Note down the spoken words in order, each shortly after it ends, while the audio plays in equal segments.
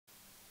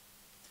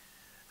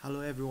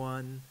Hello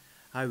everyone.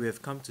 Hi, we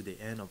have come to the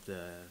end of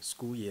the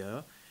school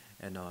year,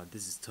 and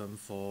this is term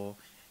 4,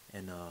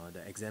 and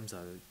the exams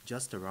are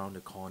just around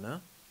the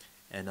corner.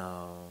 And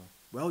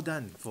well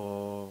done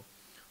for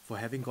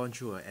having gone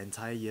through an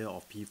entire year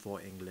of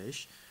P4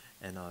 English.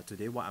 And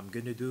today, what I'm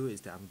going to do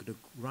is that I'm going to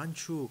run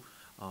through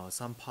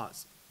some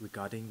parts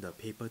regarding the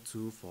paper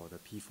 2 for the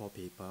P4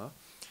 paper,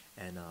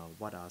 and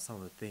what are some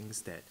of the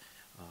things that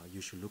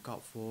you should look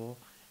out for,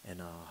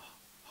 and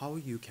how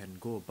you can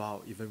go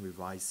about even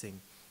revising,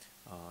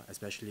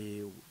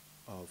 especially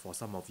for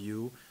some of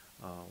you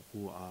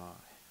who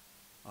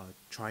are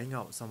trying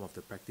out some of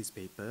the practice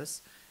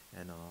papers,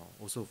 and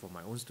also for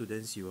my own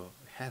students, you will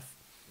have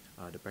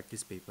the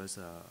practice papers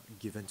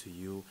given to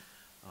you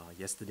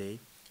yesterday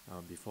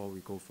before we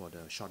go for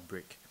the short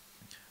break.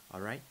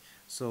 Alright,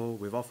 so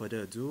without further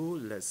ado,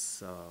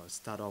 let's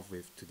start off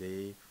with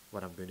today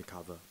what I'm going to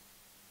cover.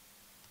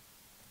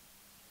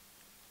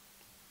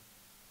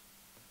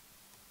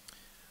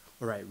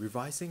 Alright,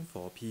 revising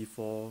for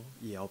P4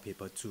 EL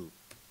paper 2.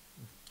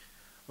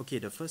 Okay,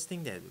 the first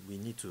thing that we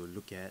need to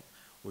look at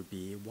would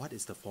be what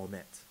is the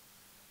format.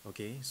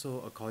 Okay,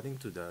 so according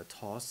to the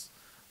TOS,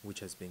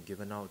 which has been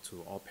given out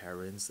to all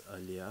parents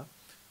earlier,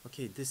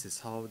 okay, this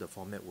is how the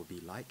format will be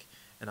like,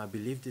 and I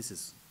believe this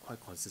is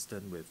quite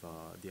consistent with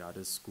the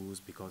other schools,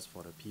 because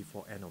for the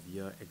P4 end of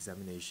year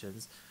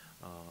examinations,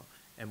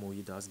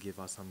 MOE does give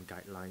us some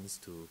guidelines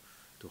to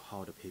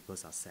how the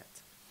papers are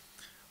set.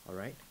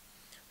 Alright,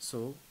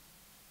 so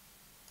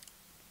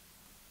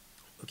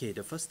okay,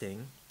 the first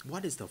thing,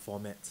 what is the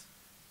format?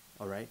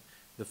 Alright,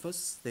 the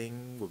first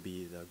thing will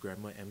be the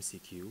grammar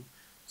MCQ.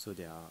 So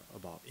there are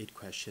about 8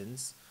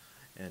 questions,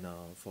 and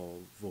for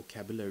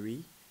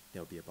vocabulary,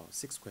 there will be about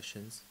 6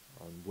 questions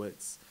on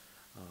words,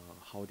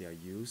 how they are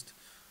used,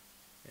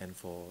 and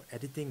for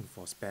editing,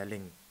 for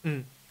spelling.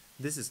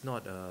 This is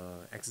not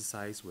a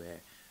exercise where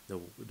the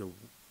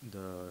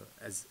the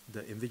as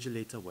the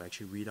invigilator will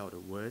actually read out the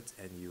words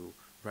and you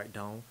write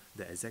down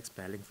the exact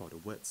spelling for the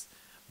words,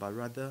 but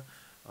rather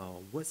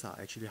words are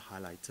actually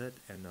highlighted,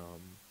 and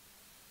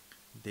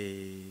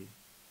they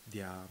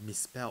they are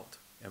misspelled,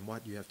 and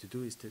what you have to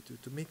do is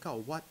to make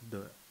out what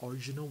the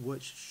original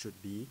word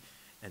should be,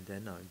 and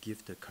then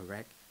give the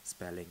correct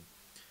spelling.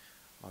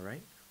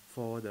 Alright,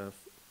 for the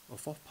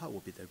fourth part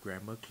will be the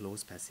grammar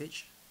close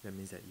passage. That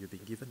means that you've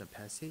been given a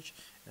passage,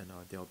 and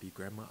there will be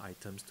grammar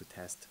items to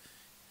test,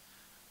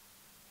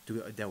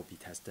 that will be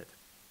tested.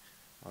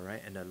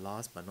 Alright, and the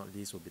last but not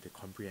least will be the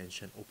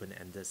comprehension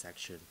open-ended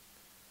section.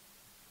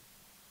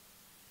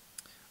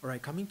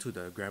 Alright, coming to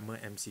the grammar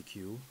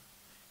MCQ,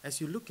 as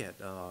you look at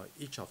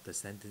each of the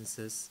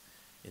sentences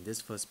in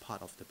this first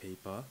part of the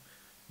paper,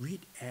 read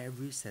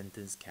every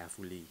sentence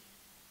carefully,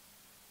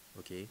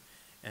 okay,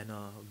 and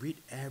read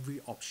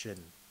every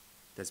option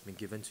that's been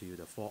given to you,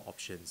 the 4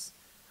 options.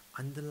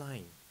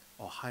 Underline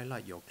or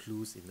highlight your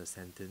clues in the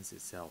sentence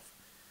itself,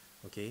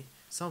 okay.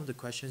 Some of the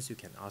questions you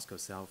can ask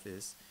yourself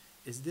is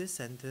this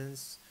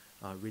sentence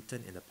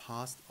written in the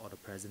past or the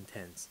present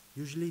tense?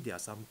 Usually there are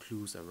some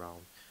clues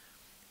around.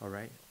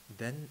 Alright,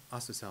 then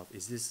ask yourself,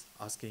 is this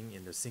asking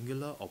in the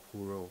singular or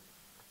plural?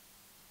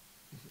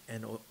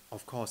 And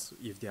of course,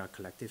 if they are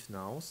collective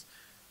nouns,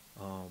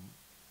 um,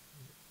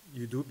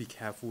 you do be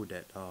careful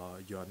that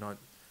you are not,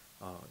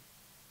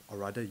 or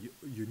rather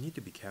you need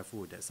to be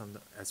careful that some,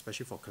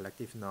 especially for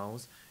collective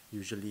nouns,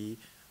 usually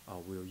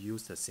we'll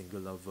use the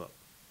singular verb.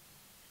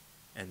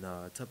 And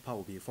the third part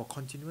will be for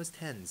continuous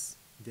tense.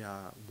 There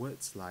are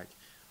words like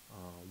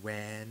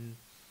when,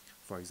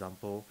 for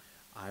example,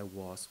 I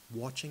was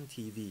watching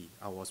TV.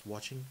 I was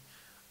watching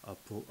a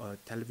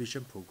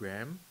television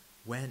program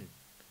when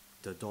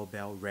the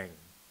doorbell rang.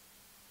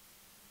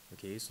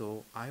 Okay,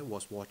 so I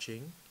was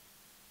watching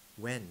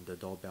when the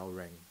doorbell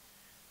rang.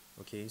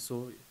 Okay,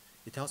 so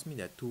it tells me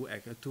that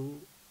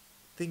two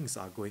things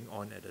are going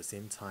on at the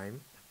same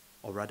time,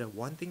 or rather,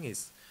 one thing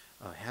is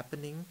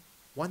happening.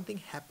 One thing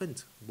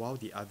happened while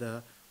the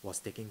other was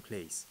taking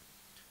place.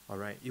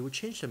 Alright, it will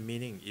change the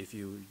meaning if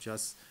you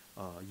just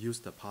use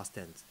the past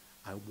tense.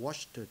 I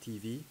watched the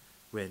TV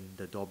when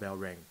the doorbell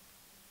rang.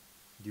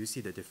 Do you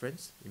see the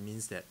difference? It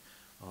means that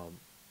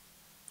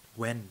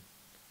when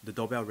the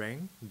doorbell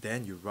rang,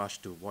 then you rush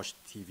to watch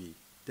TV.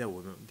 That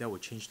will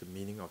change the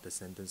meaning of the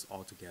sentence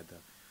altogether.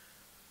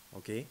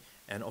 Okay,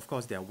 and of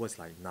course there are words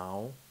like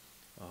now.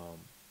 Um,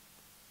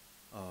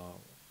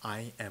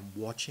 I am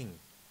watching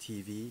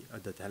TV,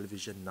 the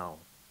television now.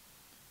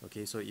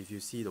 Okay, so if you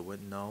see the word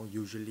now,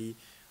 usually,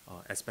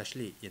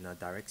 especially in a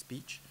direct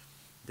speech,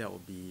 that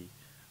will be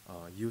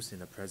used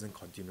in a present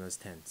continuous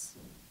tense.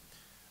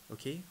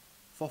 Okay,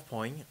 fourth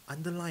point,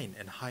 underlining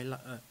and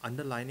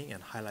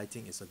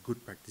highlighting is a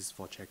good practice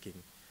for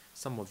checking.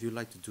 Some of you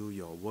like to do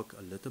your work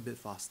a little bit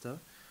faster,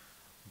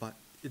 but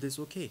it is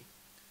okay.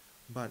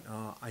 But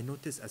I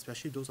notice,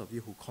 especially those of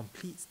you who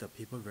complete the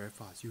paper very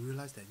fast, you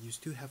realize that you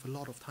still have a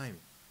lot of time.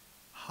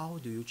 How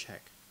do you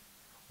check?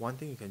 One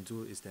thing you can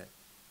do is that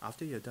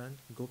after you're done,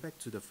 go back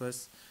to the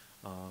first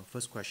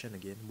question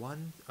again.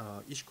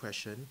 Each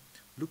question,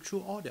 look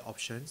through all the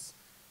options,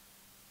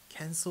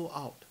 cancel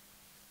out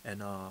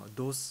and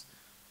those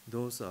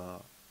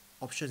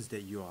options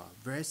that you are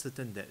very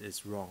certain that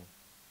is wrong,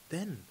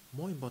 then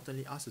more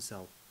importantly ask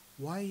yourself,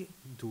 why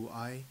do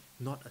I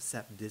not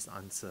accept this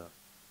answer?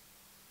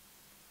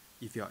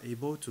 If you are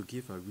able to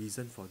give a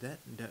reason for that,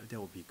 that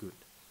will be good.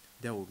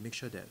 That will make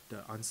sure that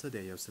the answer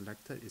that you have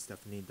selected is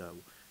definitely the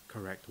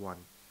correct one.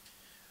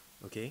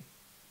 Okay.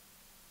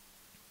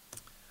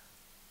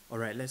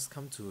 Alright, let's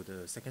come to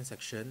the second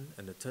section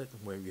and the third,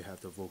 where we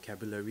have the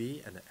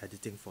vocabulary and the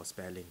editing for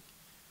spelling.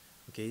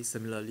 Okay,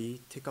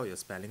 similarly, take out your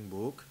spelling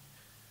book,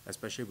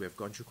 especially we have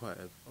gone through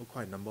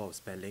quite a number of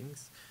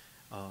spellings.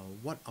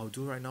 What I'll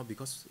do right now,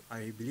 because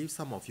I believe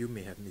some of you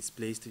may have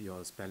misplaced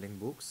your spelling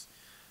books,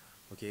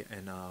 okay,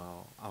 and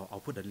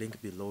I'll put a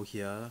link below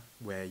here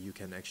where you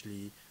can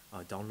actually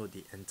download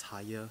the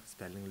entire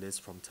spelling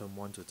list from term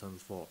 1 to term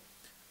 4.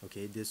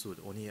 Okay, this would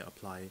only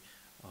apply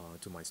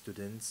to my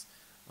students,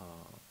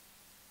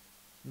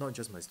 not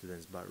just my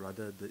students, but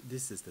rather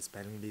this is the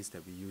spelling list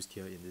that we used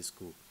here in this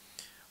school.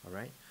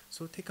 Alright,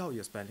 so take out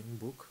your spelling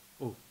book.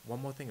 Oh,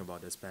 one more thing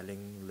about the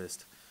spelling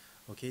list.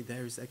 Okay,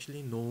 there is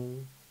actually no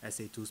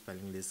SA2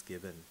 spelling list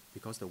given,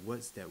 because the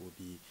words that will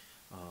be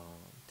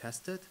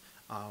tested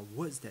are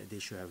words that they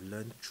should have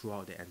learned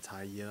throughout the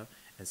entire year,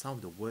 and some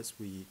of the words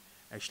we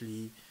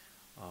actually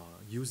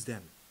use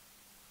them.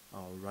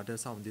 Rather,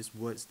 some of these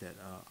words that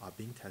are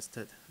being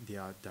tested, they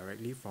are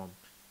directly from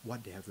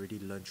what they have already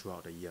learned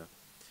throughout the year.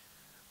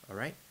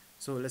 Alright,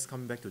 so let's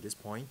come back to this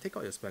point. Take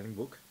out your spelling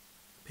book.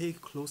 Pay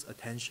close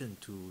attention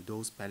to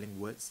those spelling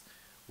words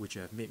which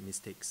have made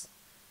mistakes.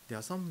 There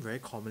are some very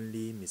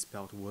commonly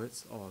misspelled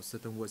words or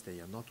certain words that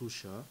you're not too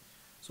sure.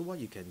 So what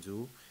you can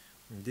do,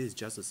 this is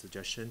just a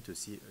suggestion to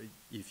see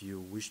if you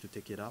wish to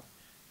take it up,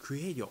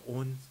 create your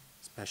own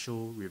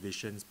special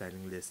revision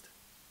spelling list.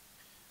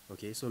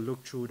 Okay, so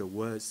look through the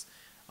words,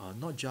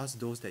 not just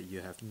those that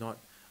you have not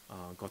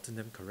gotten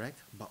them correct,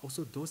 but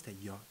also those that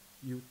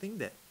you think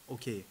that,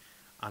 okay,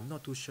 I'm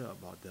not too sure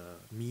about the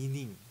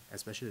meaning,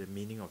 especially the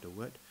meaning of the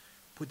word.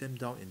 Put them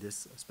down in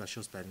this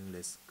special spelling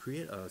list.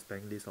 Create a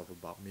spelling list of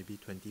about maybe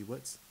 20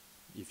 words.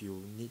 If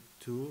you need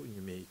to,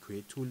 you may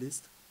create 2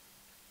 lists.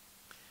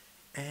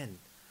 And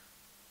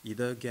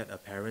either get a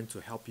parent to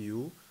help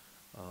you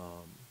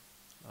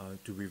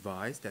to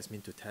revise, that's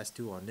mean to test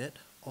you on it,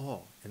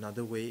 or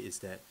another way is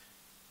that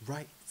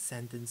write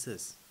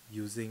sentences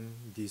using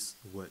these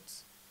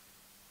words.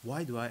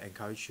 Why do I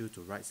encourage you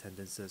to write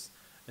sentences?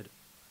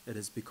 It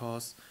is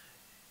because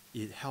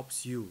it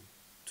helps you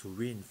to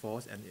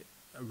reinforce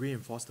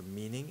the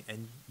meaning,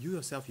 and you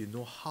yourself, you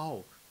know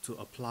how to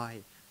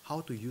apply,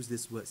 how to use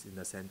these words in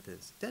a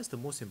sentence. That's the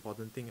most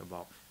important thing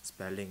about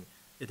spelling.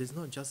 It is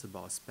not just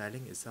about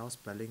spelling itself,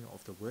 spelling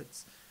of the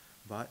words,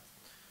 but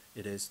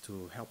it is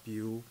to help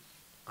you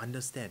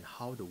understand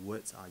how the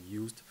words are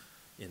used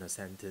in a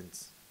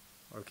sentence.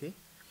 Okay?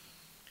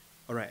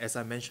 Alright, as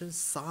I mentioned,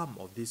 some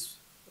of these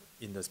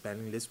in the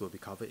spelling list will be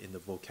covered in the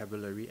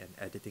vocabulary and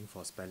editing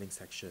for spelling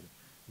section.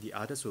 The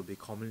others will be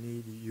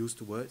commonly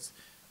used words.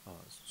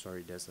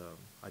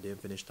 I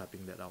didn't finish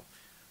typing that out.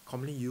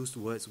 Commonly used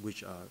words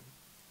which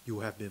you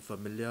have been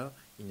familiar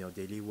in your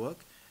daily work,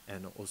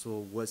 and also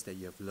words that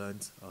you have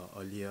learned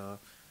earlier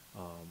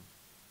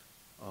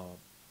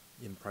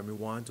in primary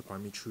 1 to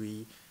primary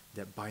 3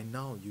 that by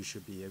now you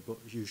should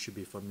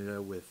be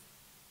familiar with.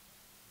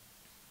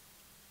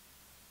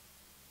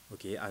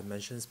 Okay, I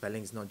mentioned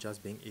spelling is not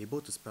just being able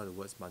to spell the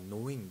words, but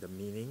knowing the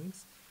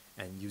meanings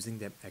and using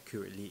them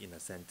accurately in a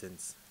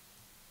sentence.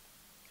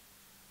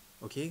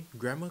 Okay,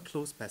 grammar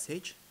close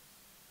passage,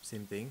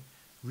 same thing.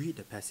 Read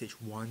the passage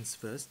once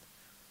first.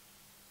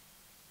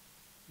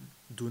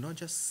 Do not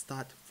just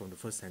start from the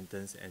first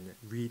sentence and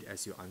read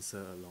as you answer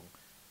along.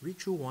 Read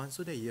through once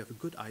so that you have a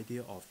good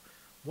idea of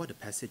what the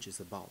passage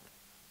is about.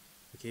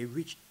 Okay,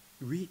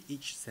 read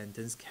each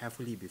sentence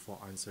carefully before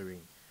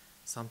answering.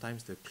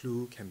 Sometimes the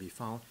clue can be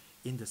found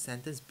in the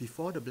sentence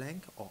before the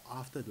blank or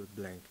after the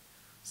blank.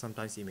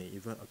 Sometimes it may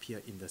even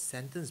appear in the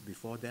sentence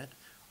before that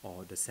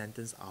or the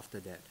sentence after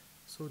that.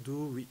 So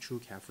do read through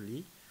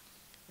carefully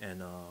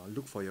and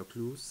look for your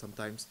clues.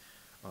 Sometimes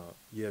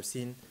you have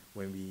seen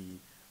when we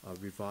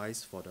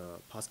revise for the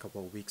past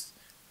couple of weeks,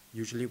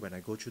 usually when I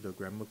go through the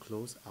grammar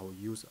close,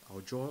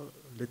 I'll draw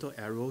little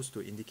arrows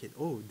to indicate,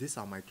 oh, these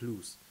are my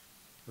clues.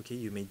 Okay,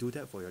 you may do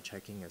that for your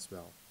checking as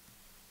well.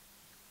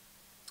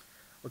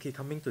 Okay,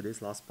 coming to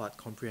this last part,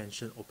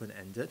 comprehension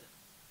open-ended.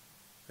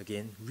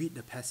 Again, read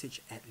the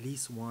passage at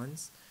least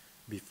once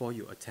before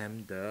you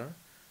attempt the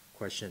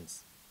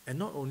questions. And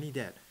not only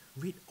that,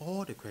 read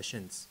all the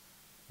questions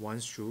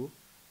once through,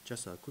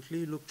 just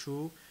quickly look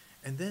through,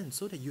 and then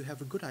so that you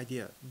have a good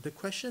idea. The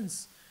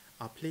questions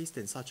are placed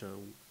in such a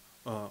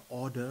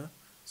order,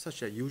 such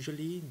that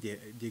usually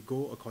they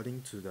go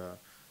according to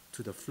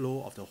the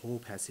flow of the whole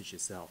passage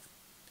itself.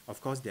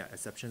 Of course, there are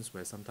exceptions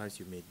where sometimes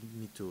you may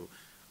need to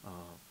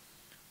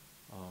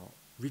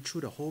read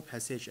through the whole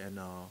passage and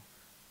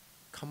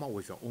come up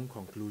with your own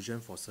conclusion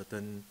for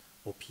certain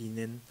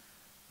opinion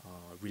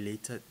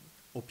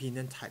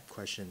type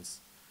questions.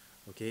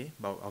 Okay,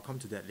 but I'll come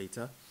to that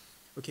later.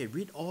 Okay,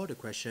 read all the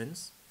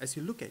questions. As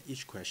you look at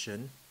each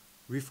question,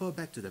 refer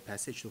back to the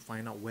passage to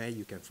find out where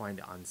you can find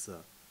the answer.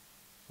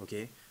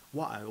 Okay,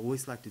 what I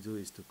always like to do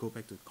is to go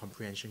back to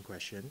comprehension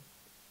question,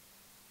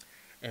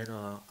 and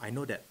I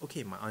know that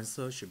okay, my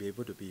answer should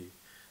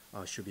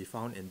be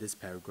found in this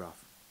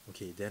paragraph.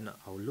 Okay, then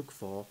I'll look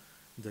for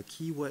the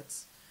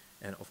keywords,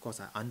 and of course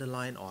I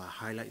underline or I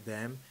highlight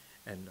them,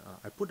 and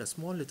I put a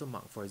small little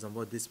mark. For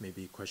example, this may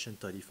be question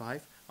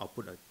 35. I'll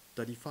put a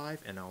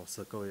 35 and I'll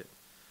circle it.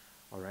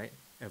 Alright,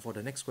 and for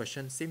the next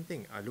question, same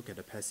thing. I look at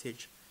the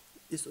passage.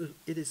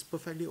 It is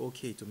perfectly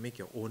okay to make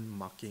your own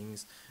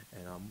markings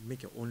and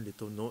make your own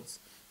little notes,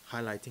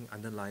 highlighting,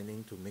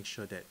 underlining to make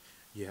sure that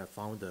you have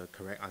found the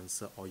correct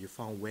answer, or you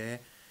found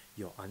where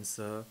your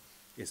answer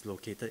is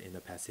located in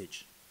the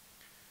passage.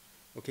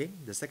 Okay,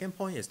 the second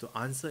point is to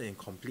answer in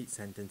complete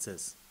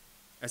sentences,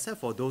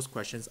 except for those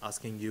questions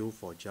asking you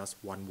for just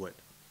one word.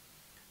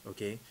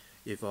 Okay,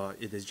 if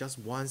it is just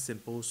one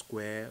simple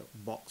square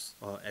box,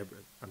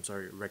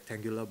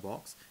 rectangular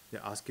box, they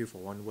ask you for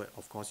one word,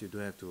 of course you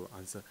don't have to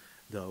answer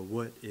the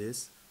word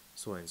is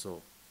so and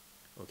so.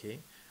 Okay,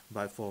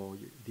 but for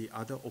the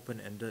other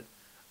open-ended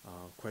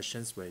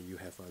questions where you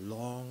have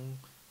long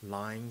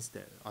lines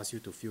that ask you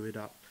to fill it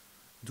up,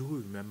 do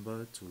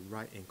remember to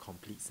write in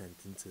complete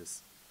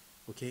sentences.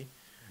 Okay,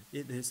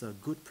 it is a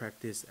good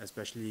practice,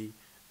 especially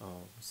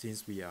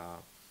since we are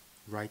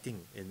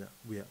writing in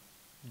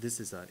this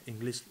is an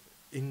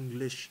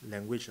English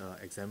language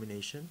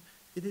examination.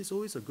 It is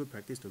always a good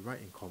practice to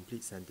write in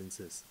complete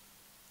sentences,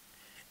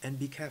 and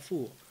be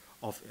careful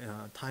of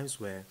times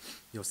where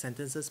your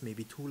sentences may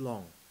be too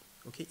long.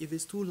 Okay, if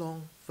it's too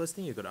long, first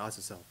thing you got to ask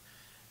yourself,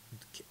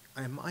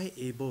 am I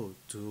able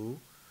to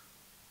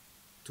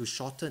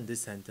shorten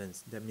this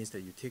sentence? That means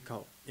that you take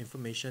out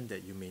information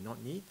that you may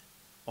not need,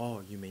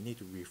 or you may need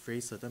to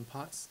rephrase certain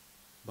parts.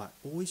 But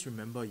always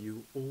remember,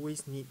 you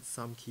always need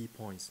some key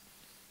points.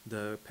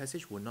 The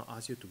passage will not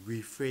ask you to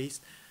rephrase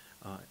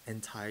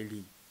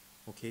entirely.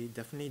 Okay,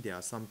 definitely there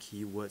are some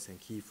key words and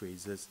key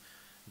phrases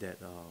that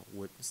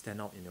would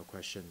stand out in your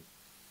question.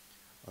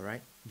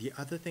 Alright, the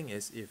other thing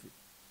is, if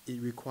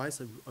it requires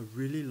a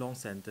really long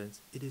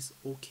sentence, it is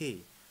okay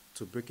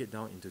to break it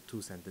down into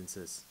two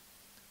sentences.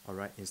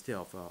 Alright, instead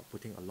of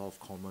putting a lot of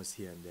commas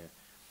here and there.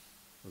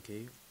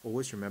 Okay,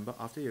 always remember,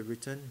 after you've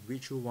written,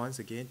 read through once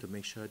again to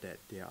make sure that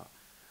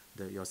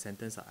your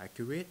sentences are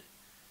accurate.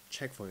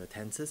 Check for your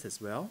tenses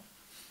as well.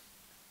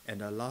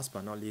 And last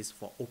but not least,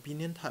 for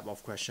opinion type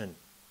of question,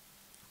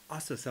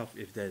 ask yourself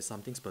if there is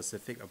something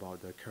specific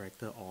about the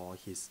character or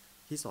his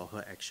or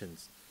her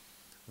actions.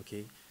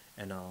 Okay,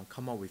 and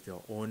come up with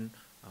your own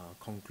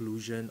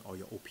conclusion or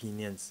your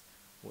opinions,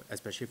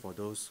 especially for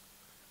those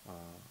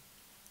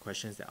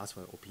questions that ask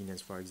for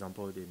opinions. For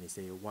example, they may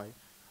say,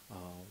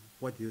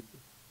 what do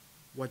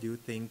you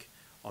think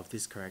of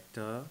this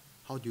character?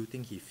 How do you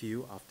think he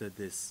feel after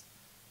this?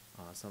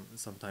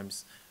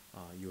 Sometimes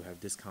you have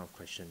this kind of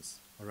questions.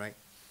 All right,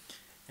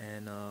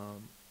 and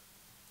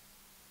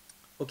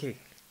okay,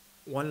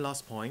 one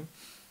last point.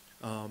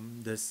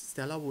 The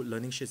Stella Wood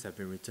learning sheets have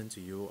been written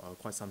to you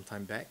quite some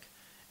time back,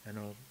 and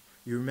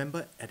you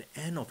remember at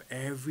the end of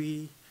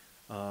every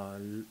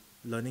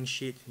learning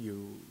sheet,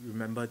 you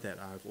remember that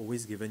I've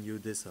always given you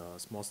this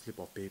small slip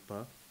of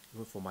paper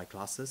for my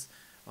classes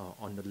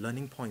on the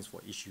learning points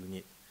for each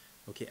unit.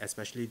 Okay,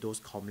 especially those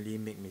commonly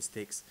make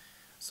mistakes.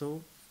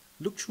 So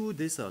look through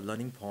these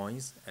learning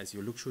points as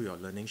you look through your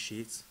learning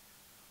sheets.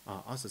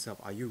 Ask yourself,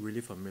 are you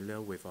really familiar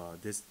with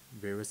these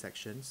various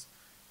sections?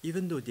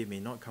 Even though they may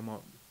not come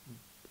out,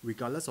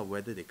 regardless of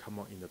whether they come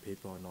out in the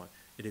paper or not,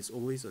 it is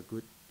always a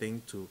good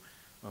thing to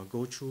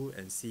go through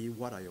and see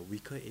what are your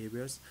weaker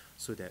areas,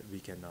 so that we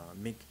can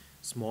make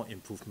small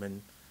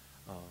improvement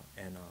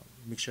and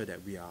make sure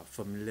that we are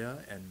familiar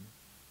and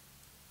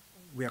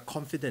we are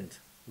confident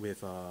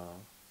with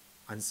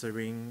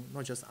answering,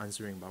 not just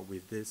answering, but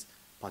with this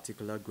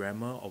particular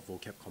grammar or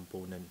vocab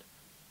component.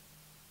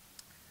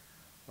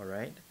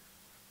 Alright.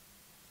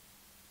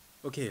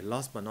 Okay,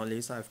 last but not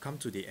least, I've come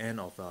to the end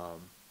of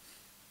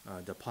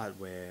the part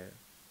where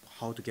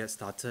how to get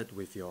started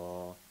with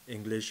your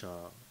English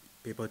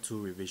paper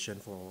 2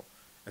 revision,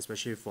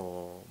 especially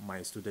for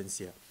my students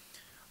here.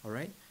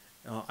 Alright,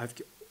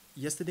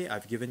 yesterday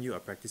I've given you a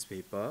practice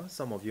paper.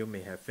 Some of you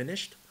may have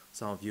finished,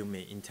 some of you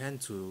may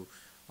intend to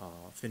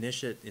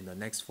finish it in the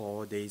next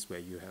 4 days where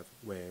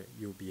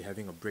you'll be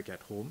having a break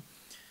at home.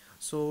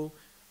 So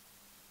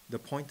the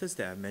pointers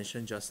that I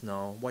mentioned just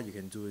now, what you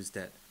can do is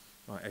that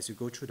as you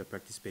go through the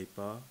practice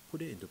paper,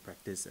 put it into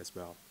practice as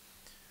well.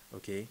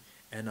 Okay,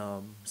 and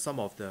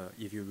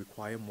if you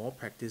require more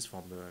practice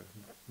from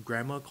the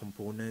grammar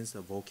components,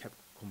 the vocab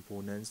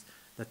components,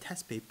 the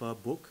test paper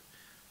book,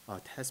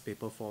 test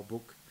paper 4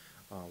 book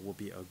will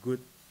be a good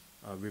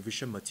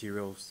revision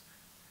materials.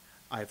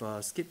 I've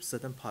skipped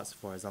certain parts,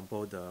 for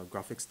example the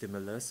graphic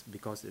stimulus,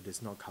 because it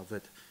is not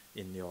covered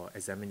in your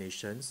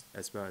examinations,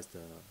 as well as the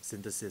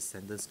synthesis,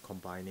 sentence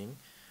combining.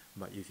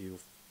 But if you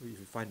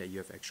find that you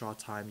have extra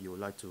time, you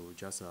would like to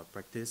just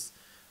practice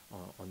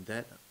on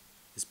that,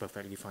 it's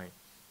perfectly fine.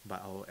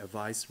 but I'll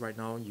advise right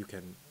now you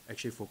can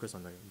actually focus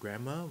on the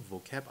grammar,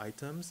 vocab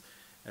items,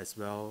 as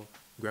well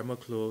grammar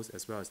clues,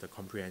 as well as the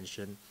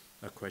comprehension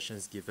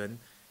questions given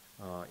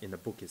in the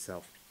book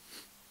itself.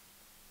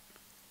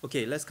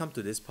 Okay, let's come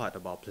to this part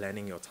about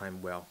planning your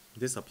time well.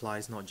 This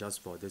applies not just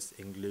for this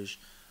English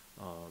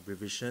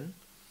revision,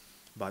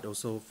 but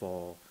also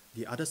for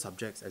the other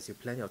subjects as you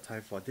plan your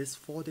time for this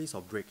 4 days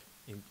of break.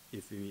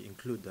 If we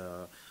include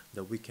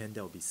the weekend,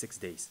 there will be 6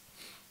 days.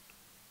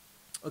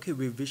 Okay,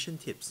 revision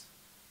tips.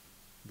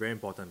 Very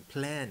important.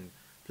 Plan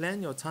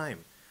your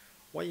time.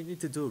 What you need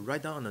to do,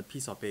 write down on a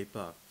piece of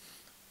paper.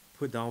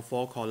 Put down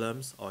 4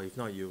 columns, or if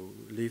not, you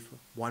leave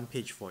 1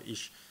 page for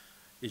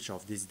each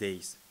of these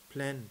days.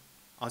 Plan.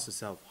 Ask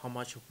yourself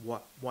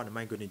what am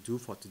I going to do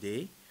for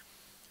today,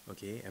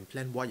 okay, and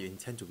plan what you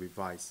intend to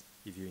revise.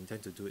 If you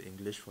intend to do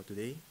English for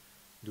today,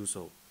 do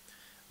so,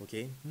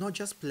 okay. Not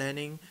just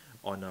planning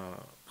on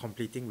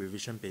completing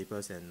revision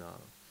papers and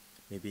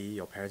maybe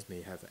your parents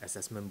may have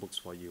assessment books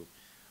for you,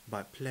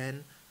 but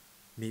plan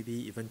maybe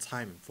even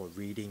time for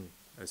reading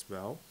as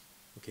well,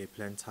 okay.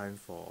 Plan time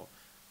for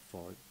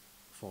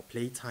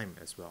playtime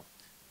as well,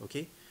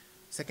 okay.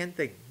 Second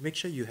thing, make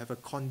sure you have a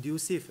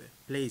conducive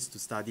place to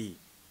study.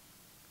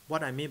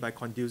 What I mean by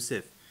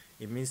conducive,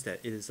 it means that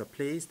it is a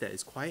place that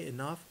is quiet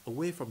enough,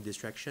 away from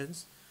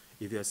distractions.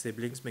 If you have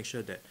siblings, make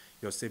sure that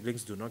your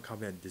siblings do not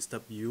come and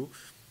disturb you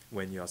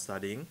when you are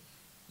studying.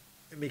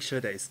 Make sure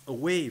that it's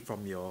away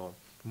from your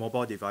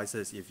mobile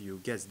devices. If you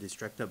get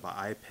distracted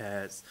by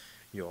iPads,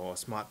 your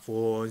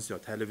smartphones, your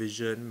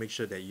television, make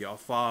sure that you are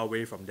far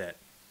away from that,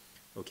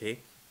 okay.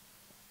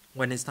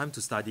 When it's time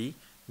to study,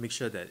 make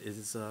sure that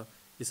it's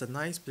a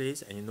nice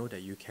place and you know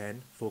that you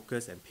can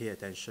focus and pay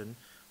attention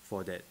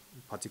for that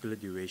particular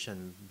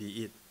duration,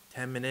 be it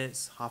 10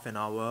 minutes, half an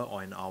hour,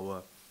 or an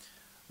hour,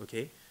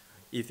 okay.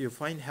 If you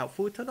find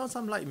helpful, turn on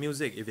some light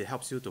music if it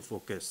helps you to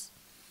focus.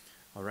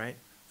 All right.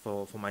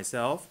 For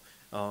myself,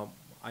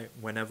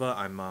 whenever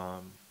I'm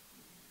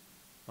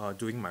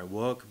doing my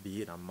work,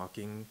 be it I'm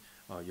marking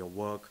your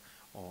work,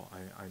 or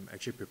I'm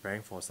actually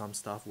preparing for some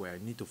stuff where I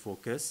need to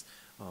focus,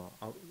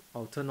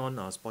 I'll turn on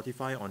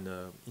Spotify on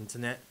the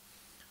internet,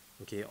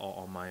 okay, or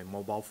on my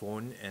mobile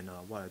phone, and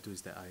what I do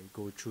is that I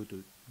go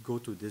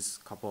to this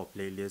couple of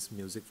playlists: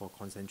 music for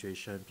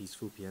concentration,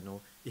 peaceful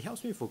piano. It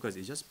helps me focus.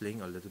 It's just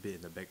playing a little bit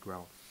in the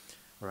background.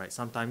 All right.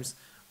 Sometimes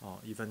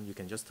even you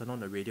can just turn on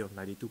the radio,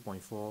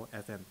 92.4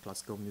 FM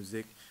classical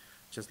music,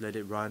 just let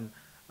it run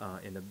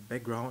in the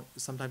background.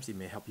 Sometimes it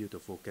may help you to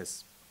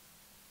focus.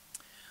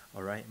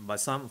 All right. But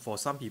for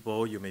some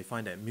people, you may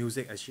find that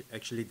music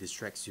actually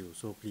distracts you,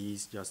 so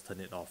please just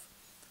turn it off.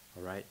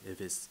 All right, if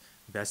it's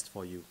best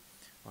for you.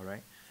 All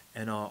right.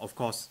 And of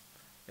course,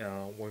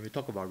 when we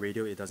talk about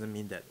radio, it doesn't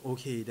mean that,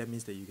 okay, that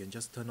means that you can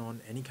just turn on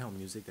any kind of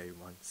music that you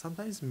want.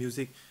 Sometimes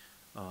music,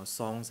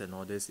 songs and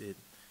all this,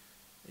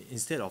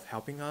 instead of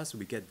helping us,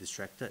 we get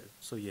distracted,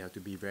 so you have to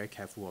be very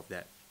careful of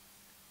that.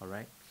 All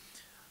right.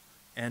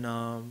 And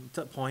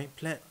third point,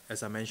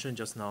 as I mentioned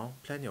just now,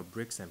 plan your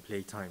breaks and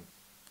playtime.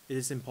 It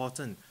is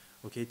important,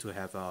 okay, to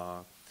have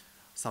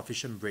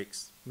sufficient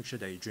breaks. Make sure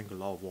that you drink a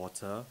lot of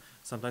water.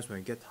 Sometimes when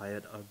you get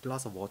tired, a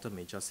glass of water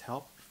may just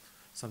help.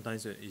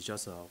 Sometimes it's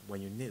just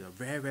when you need a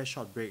very, very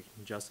short break,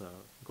 just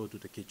go to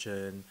the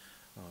kitchen,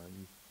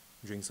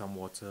 drink some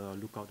water,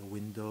 look out the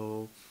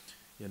window,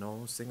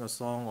 sing a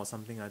song or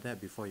something like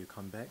that before you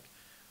come back.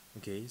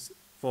 Okay,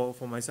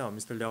 for myself,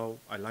 Mr. Liao,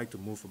 I like to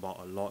move about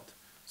a lot.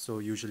 So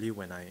usually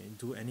when I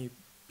do any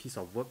piece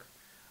of work,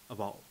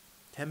 about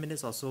 10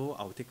 minutes or so,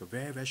 I'll take a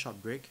very, very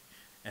short break.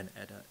 And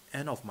at the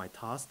end of my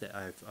task that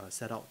I've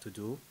set out to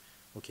do,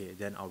 okay,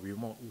 then I'll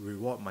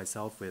reward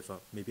myself with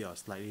maybe a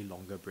slightly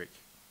longer break.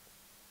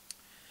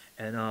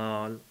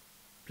 And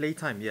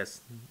playtime,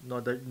 yes,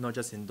 not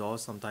just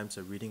indoors. Sometimes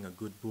reading a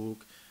good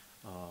book,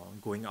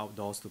 going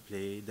outdoors to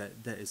play,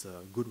 that is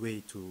a good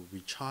way to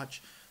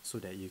recharge so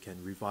that you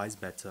can revise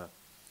better.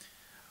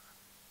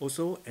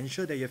 Also,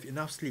 ensure that you have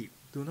enough sleep.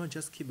 Do not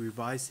just keep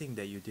revising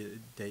that you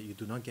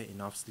do not get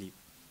enough sleep.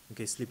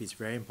 Okay, sleep is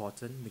very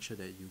important. Make sure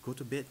that you go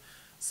to bed.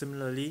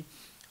 Similarly,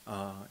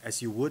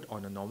 as you would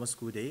on a normal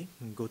school day,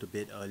 go to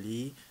bed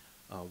early,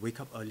 wake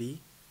up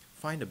early.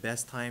 Find the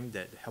best time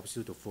that helps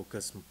you to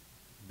focus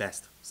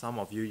best. Some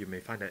of you may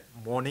find that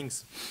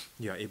mornings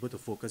you are able to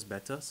focus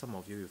better. Some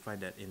of you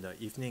find that in the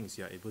evenings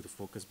you are able to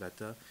focus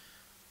better.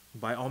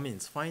 By all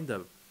means, find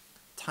the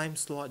time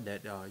slot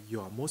that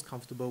you are most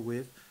comfortable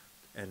with,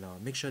 and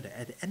make sure that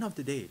at the end of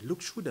the day,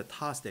 look through the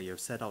tasks that you have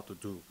set out to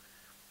do.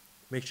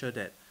 Make sure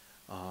that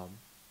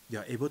you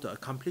are able to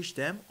accomplish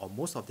them, or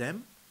most of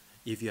them.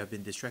 If you have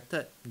been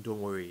distracted,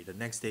 don't worry. The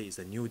next day is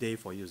a new day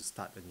for you to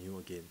start anew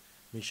again.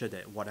 Make sure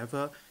that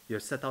whatever you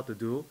have set out to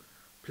do,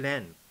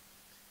 plan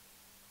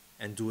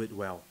and do it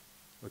well.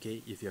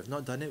 Okay, if you have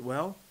not done it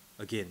well,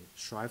 again,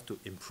 strive to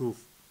improve.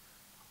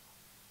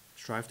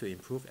 Strive to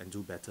improve and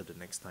do better the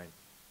next time.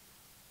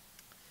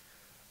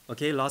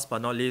 Okay, last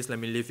but not least, let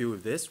me leave you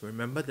with this.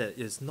 Remember that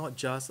it's not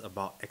just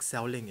about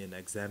excelling in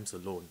exams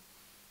alone.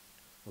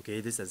 Okay,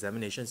 this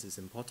examinations is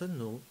important,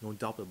 no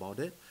doubt about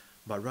it,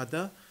 but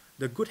rather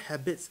the good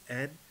habits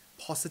and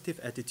positive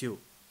attitude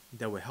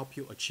that will help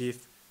you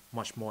achieve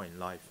much more in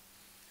life.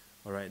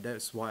 Alright,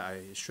 that's why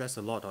I stress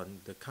a lot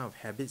on the kind of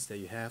habits that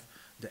you have,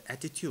 the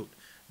attitude,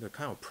 the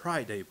kind of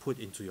pride that you put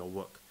into your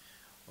work.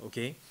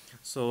 Okay,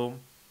 so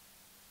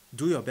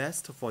do your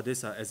best for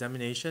these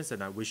examinations,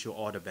 and I wish you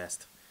all the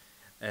best.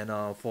 And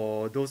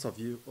for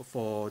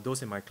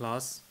those in my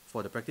class,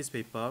 for the practice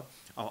paper,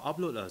 I'll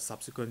upload a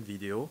subsequent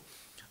video,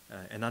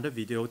 another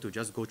video to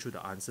just go through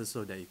the answers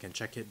so that you can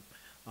check it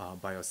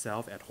by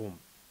yourself at home.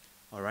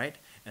 Alright,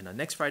 and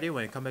next Friday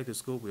when you come back to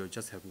school, we'll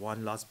just have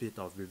one last bit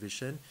of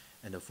revision,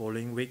 and the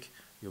following week,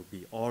 you'll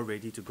be all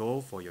ready to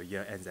go for your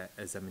year-end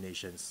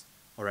examinations.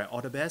 Alright,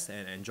 all the best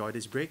and enjoy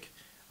this break.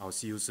 I'll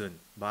see you soon.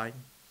 Bye.